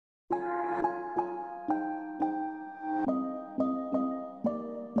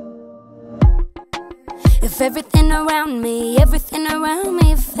everything around me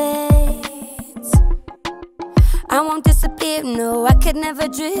fades. I won't disappear, no, I could never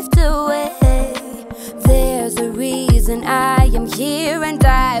drift away. There's a reason I am here, and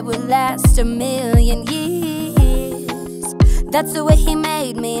I will last 1,000,000 years. That's the way he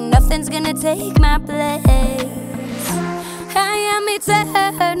made me, nothing's gonna take my place. I am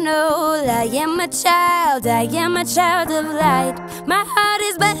eternal, I am a child of light. My heart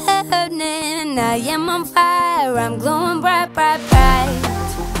is burning, I am on fire, I'm glowing bright, bright, bright.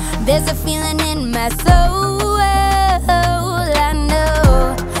 There's a feeling in my soul, I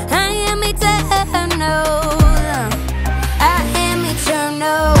know I am eternal, I am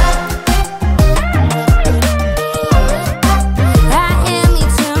eternal.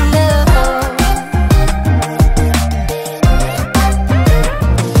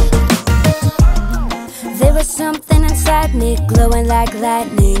 Something inside me glowing like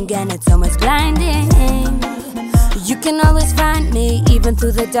lightning, and it's almost blinding. You can always find me, even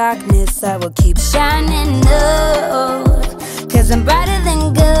through the darkness I will keep shining, no, 'cause I'm brighter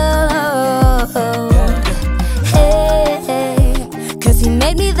than gold. Hey, 'cause he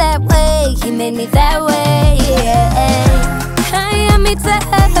made me that way, he made me that way, yeah. I am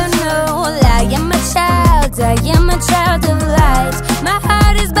eternal, I am a child of light. My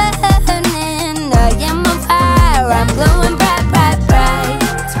heart is burning, I am on fire, I'm glowing bright, bright, bright.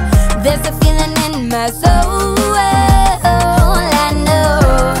 There's a feeling in my soul, I know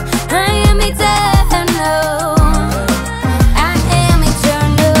I am eternal, I am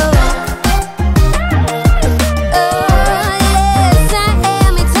eternal. Oh yes, I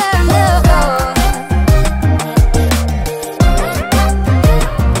am eternal.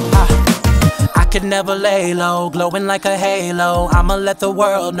 I could never lay low, glowing like a halo. I'ma let the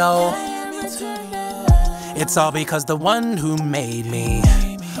world know. It's all because the one who made me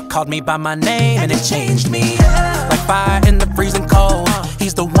called me by my name, and it changed me. Like fire in the freezing cold,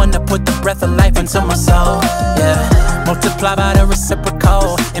 he's the one that put the breath of life into my soul. Yeah, multiply by the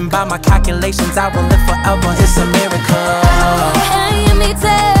reciprocal, and by my calculations I will live forever. It's a miracle. I am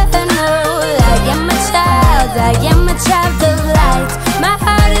eternal, I am a child of light.